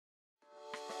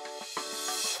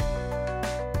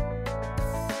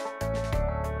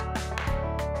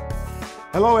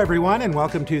Hello, everyone, and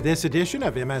welcome to this edition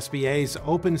of MSBA's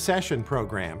Open Session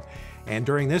program. And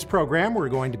during this program, we're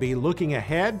going to be looking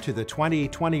ahead to the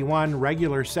 2021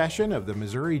 regular session of the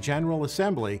Missouri General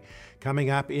Assembly coming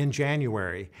up in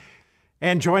January.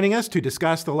 And joining us to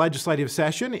discuss the legislative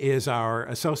session is our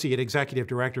Associate Executive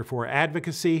Director for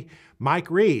Advocacy,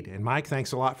 Mike Reed. And Mike,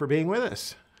 thanks a lot for being with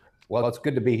us. Well, it's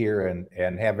good to be here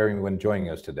and have everyone joining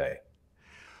us today.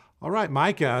 All right,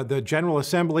 Mike, the General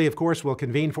Assembly, of course, will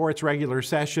convene for its regular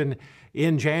session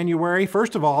in January.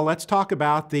 First of all, let's talk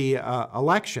about the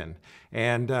election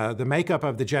and the makeup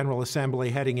of the General Assembly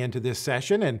heading into this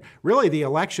session. And really, the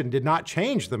election did not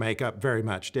change the makeup very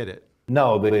much, did it?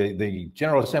 No, the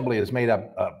General Assembly is made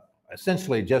up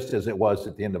essentially just as it was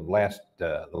at the end of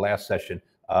the last session.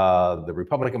 The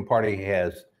Republican Party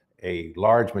has a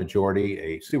large majority,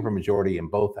 a supermajority in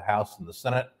both the House and the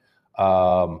Senate.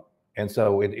 And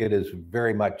so it is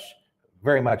very much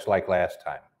like last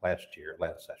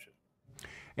session.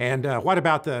 And what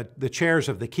about the chairs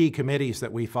of the key committees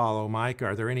that we follow, Mike?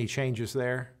 Are there any changes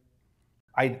there?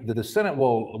 The Senate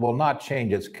will not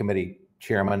change its committee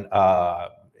chairman.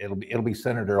 It'll be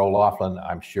Senator O'Laughlin,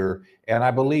 I'm sure. And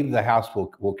I believe the House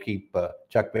will keep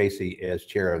Chuck Basie as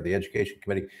chair of the Education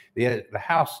Committee. The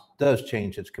House does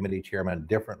change its committee chairman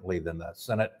differently than the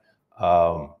Senate,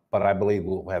 but I believe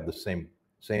we'll have the same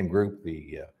group.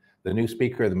 The new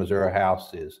Speaker of the Missouri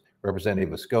House is Representative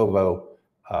Escovo,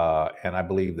 and I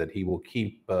believe that he will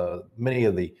keep many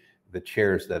of the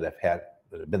chairs that have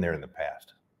been there in the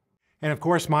past. And of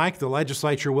course, Mike, the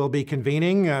legislature will be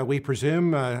convening, we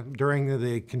presume, during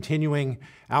the continuing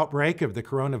outbreak of the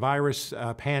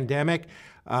coronavirus pandemic.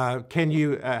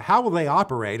 How will they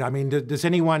operate? I mean, does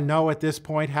anyone know at this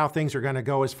point how things are going to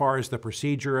go as far as the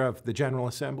procedure of the General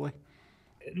Assembly?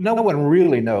 No one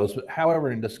really knows.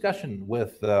 However, in discussion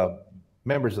with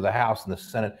members of the House and the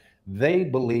Senate, they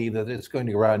believe that it's going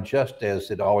to run just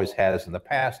as it always has in the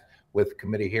past, with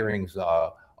committee hearings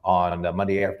on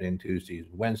Monday afternoon, Tuesday,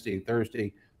 Wednesday,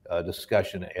 Thursday,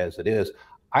 discussion as it is.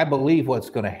 I believe what's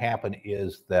going to happen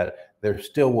is that there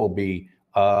still will be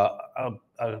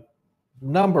a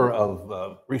number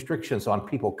of restrictions on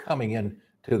people coming in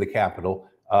to the Capitol.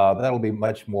 That'll be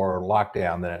much more locked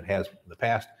down than it has in the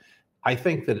past. I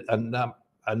think that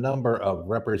a number of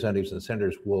representatives and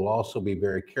senators will also be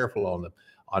very careful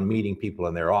on meeting people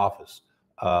in their office.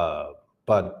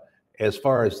 But as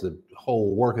far as the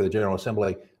whole work of the General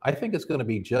Assembly, I think it's going to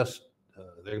be they're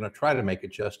going to try to make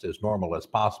it just as normal as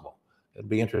possible. It'll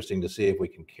be interesting to see if we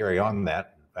can carry on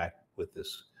that, in fact, with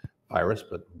this virus,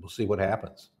 but we'll see what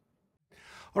happens.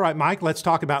 All right, Mike, let's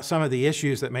talk about some of the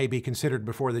issues that may be considered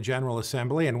before the General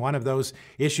Assembly. And one of those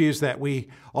issues that we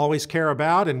always care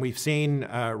about and we've seen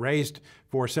raised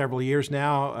for several years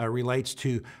now relates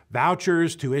to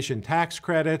vouchers, tuition tax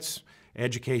credits,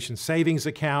 education savings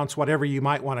accounts, whatever you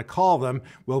might want to call them.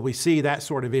 Will we see that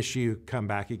sort of issue come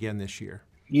back again this year?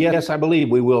 Yes, I believe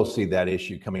we will see that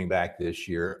issue coming back this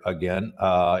year again.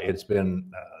 It's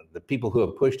been the people who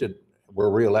have pushed it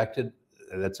were reelected.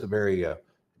 That's a very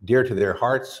dear to their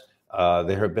hearts.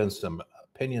 There have been some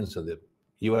opinions of the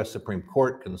U.S. Supreme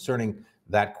Court concerning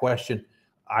that question.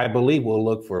 I believe we'll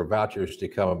look for vouchers to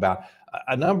come about.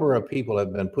 A number of people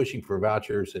have been pushing for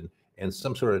vouchers and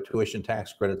some sort of tuition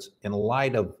tax credits in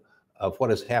light of what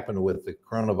has happened with the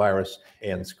coronavirus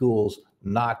and schools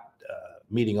not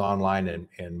meeting online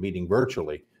and meeting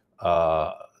virtually.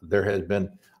 There has been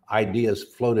ideas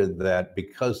floated that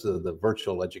because of the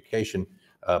virtual education,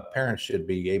 parents should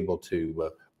be able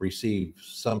to receive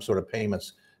some sort of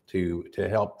payments to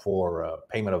help for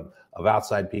payment of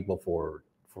outside people for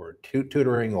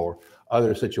tutoring or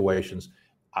other situations.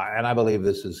 And I believe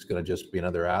this is going to just be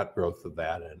another outgrowth of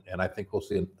that. And I think we'll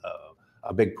see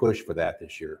a big push for that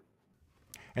this year.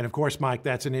 And of course, Mike,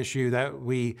 that's an issue that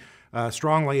we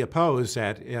strongly oppose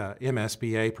at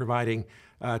MSBA, providing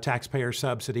taxpayer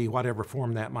subsidy, whatever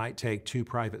form that might take, to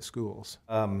private schools.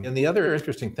 And the other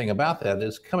interesting thing about that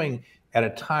is coming at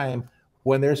a time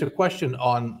when there's a question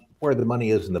on where the money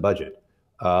is in the budget.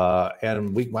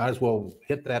 And we might as well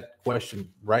hit that question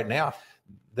right now.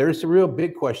 There's a real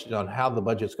big question on how the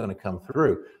budget's going to come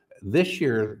through. This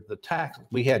year,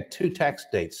 we had two tax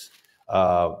dates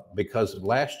because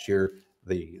last year,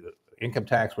 the income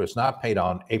tax was not paid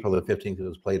on April the 15th, it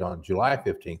was paid on July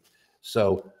 15th.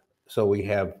 So we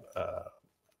have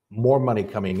more money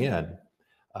coming in.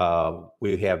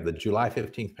 We have the July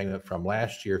 15th payment from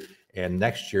last year, and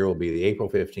next year will be the April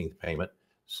 15th payment.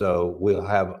 So we'll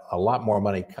have a lot more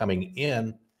money coming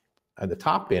in at the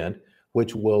top end,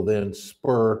 which will then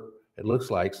spur, it looks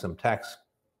like, some tax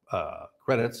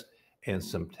credits and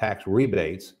some tax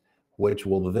rebates, which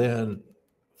will then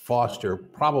foster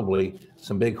probably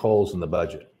some big holes in the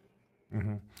budget.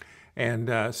 Mm-hmm.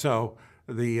 And so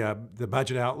the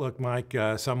budget outlook, Mike,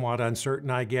 somewhat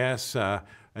uncertain, I guess.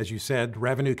 As you said,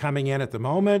 revenue coming in at the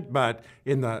moment, but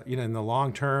in the in the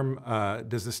long term,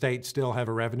 does the state still have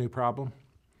a revenue problem?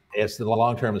 It's in the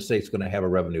long term, the state's going to have a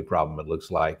revenue problem. It looks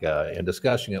like, in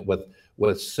discussing it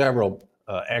with several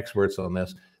experts on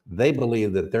this, they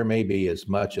believe that there may be as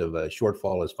much of a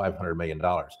shortfall as $500 million,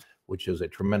 which is a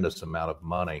tremendous amount of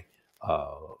money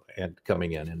and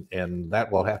coming in, and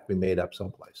that will have to be made up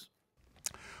someplace.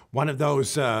 One of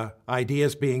those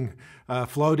ideas being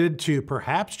floated to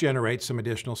perhaps generate some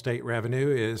additional state revenue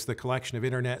is the collection of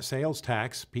internet sales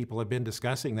tax. People have been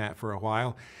discussing that for a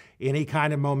while. Any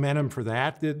kind of momentum for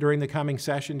that during the coming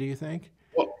session, do you think?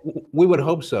 Well, we would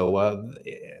hope so.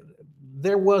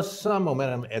 There was some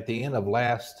momentum at the end of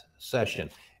last session,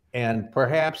 and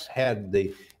perhaps had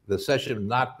the session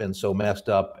not been so messed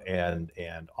up and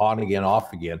on again,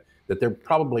 off again, that there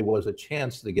probably was a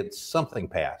chance to get something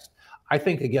passed. I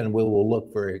think, again, we will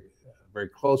look very, very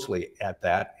closely at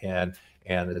that, and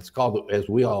it's called, as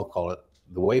we all call it,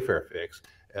 the Wayfair fix,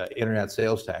 internet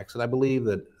sales tax. And I believe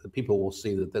that the people will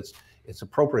see that it's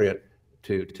appropriate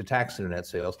to tax internet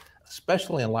sales,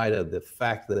 especially in light of the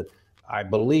fact that I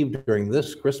believe during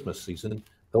this Christmas season,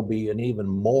 there'll be an even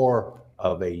more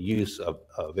of a use of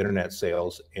internet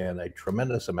sales and a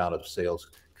tremendous amount of sales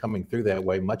coming through that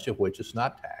way, much of which is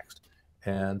not taxed.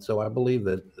 And so I believe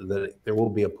that there will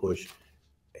be a push,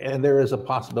 and there is a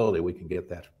possibility we can get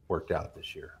that worked out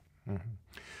this year. Mm-hmm.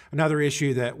 Another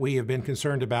issue that we have been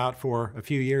concerned about for a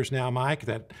few years now, Mike,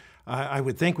 that I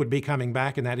would think would be coming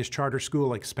back, and that is charter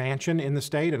school expansion in the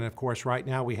state. And of course, right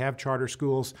now we have charter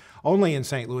schools only in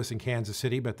St. Louis and Kansas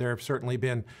City, but there have certainly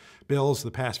been bills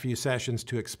the past few sessions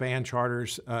to expand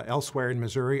charters elsewhere in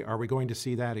Missouri. Are we going to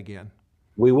see that again?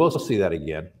 We will see that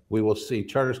again. We will see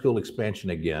charter school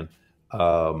expansion again.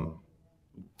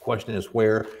 Question is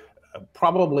where.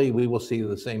 Probably we will see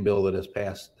the same bill that has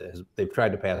passed, as they've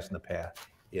tried to pass in the past,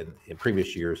 in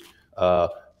previous years,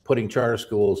 putting charter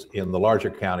schools in the larger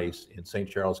counties, in St.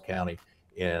 Charles County,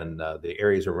 in the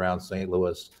areas around St.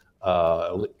 Louis,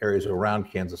 areas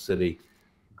around Kansas City,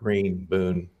 Greene,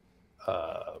 Boone,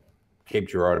 Cape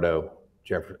Girardeau,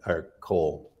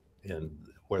 Cole, and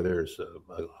where there's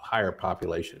a higher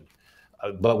population.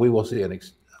 But we will see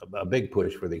a big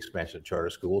push for the expansion of charter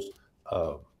schools.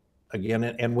 Again,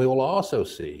 and we will also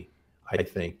see, I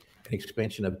think, an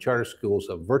expansion of charter schools,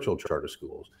 of virtual charter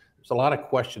schools. There's a lot of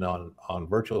question on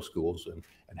virtual schools and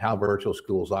how virtual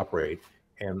schools operate.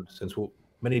 And since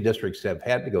many districts have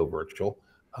had to go virtual,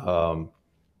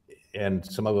 and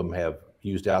some of them have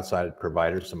used outside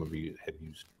providers, some of you have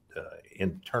used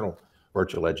internal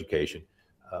virtual education.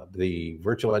 The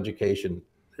virtual education,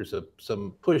 there's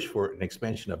some push for an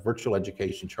expansion of virtual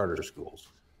education charter schools.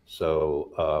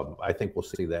 So I think we'll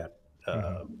see that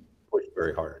push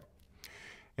very hard.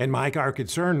 And Mike, our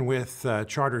concern with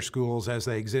charter schools as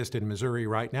they exist in Missouri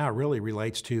right now really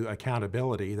relates to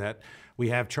accountability, that we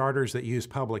have charters that use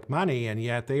public money, and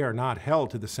yet they are not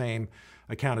held to the same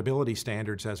accountability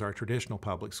standards as our traditional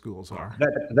public schools are.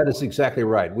 That is exactly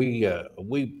right. We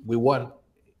want,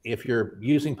 if you're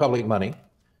using public money,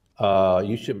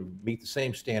 you should meet the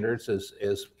same standards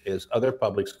as other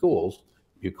public schools.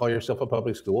 You call yourself a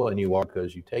public school, and you are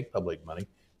because you take public money,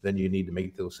 then you need to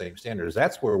meet those same standards.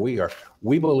 That's where we are.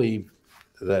 We believe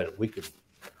that we could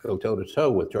go toe-to-toe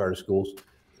with charter schools.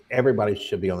 Everybody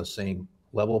should be on the same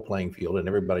level playing field, and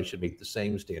everybody should meet the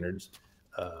same standards.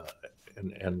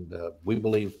 We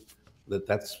believe that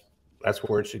that's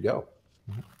where it should go.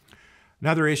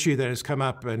 Another issue that has come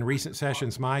up in recent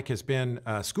sessions, Mike, has been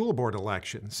school board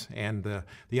elections, and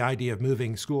the idea of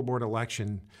moving school board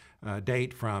election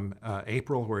date from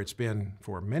April, where it's been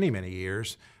for many, many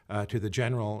years, to the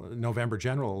November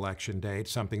general election date,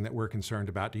 something that we're concerned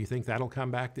about. Do you think that'll come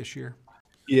back this year?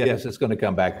 Yes, it's going to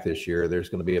come back this year. There's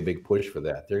going to be a big push for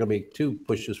that. There are going to be two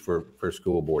pushes for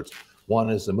school boards. One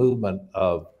is the movement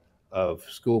of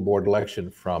school board election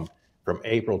from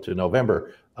April to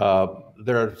November.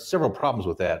 There are several problems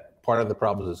with that. Part of the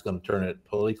problem is it's going to turn it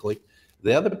politically.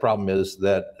 The other problem is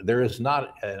that there is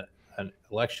not an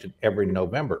election every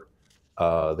November.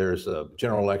 There's a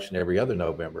general election every other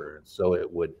November, and so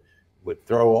it would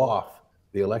throw off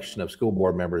the election of school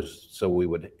board members. So we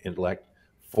would elect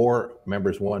 4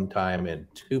 members one time and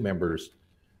 2 members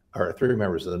or 3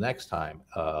 members the next time,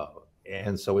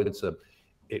 and so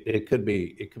it could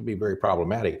be very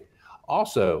problematic.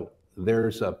 Also,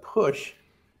 there's a push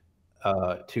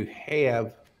to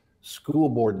have school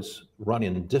boards run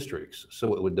in districts,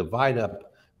 so it would divide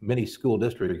up many school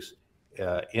districts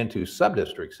into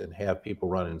sub-districts and have people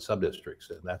run in sub-districts.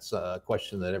 And that's a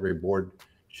question that every board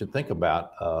should think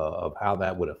about of how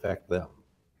that would affect them.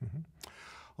 Mm-hmm.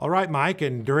 All right, Mike,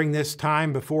 and during this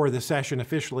time before the session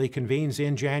officially convenes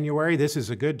in January, this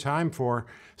is a good time for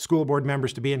school board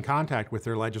members to be in contact with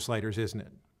their legislators, isn't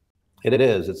it? It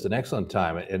is. It's an excellent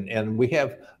time. And we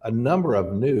have a number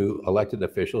of new elected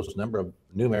officials, a number of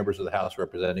new members of the House of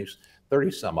Representatives,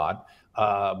 30 some odd.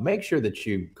 Make sure that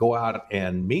you go out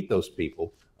and meet those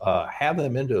people, have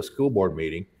them into a school board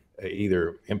meeting,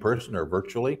 either in person or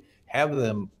virtually, have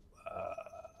them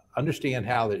understand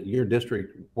how your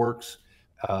district works.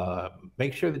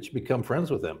 Make sure that you become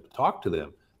friends with them, talk to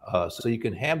them, so you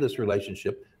can have this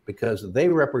relationship, because they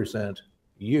represent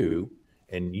you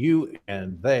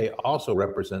and they also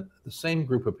represent the same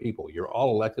group of people. You're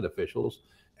all elected officials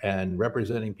and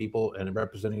representing people and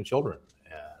representing children.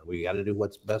 We got to do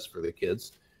what's best for the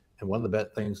kids. And one of the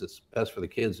best things that's best for the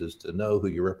kids is to know who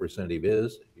your representative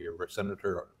is, your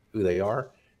senator, who they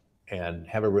are, and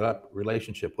have a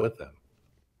relationship with them.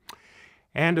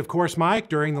 And of course, Mike,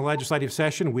 during the legislative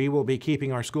session, we will be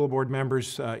keeping our school board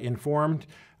members informed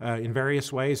in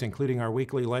various ways, including our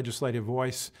weekly Legislative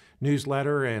Voice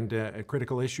newsletter and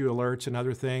critical issue alerts and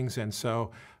other things. And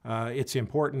so it's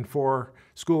important for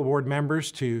school board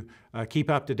members to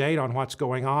keep up to date on what's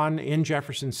going on in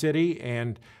Jefferson City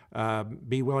and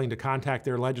be willing to contact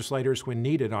their legislators when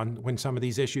needed when some of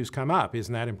these issues come up.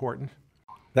 Isn't that important?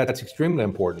 That's extremely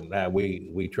important.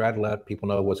 We try to let people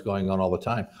know what's going on all the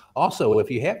time. Also,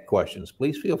 if you have questions,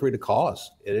 please feel free to call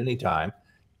us at any time,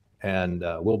 and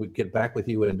we'll get back with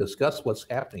you and discuss what's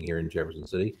happening here in Jefferson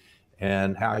City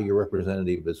and how your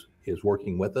representative is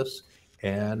working with us,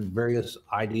 and various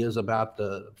ideas about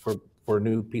for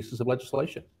new pieces of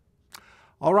legislation.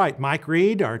 All right, Mike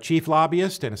Reed, our Chief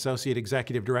Lobbyist and Associate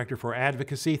Executive Director for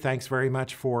Advocacy, thanks very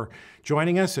much for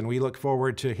joining us, and we look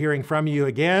forward to hearing from you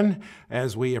again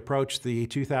as we approach the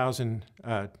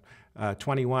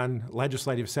 2021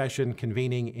 legislative session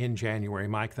convening in January.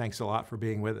 Mike, thanks a lot for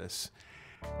being with us.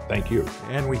 Thank you.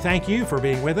 And we thank you for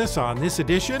being with us on this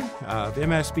edition of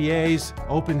MSBA's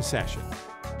Open Session.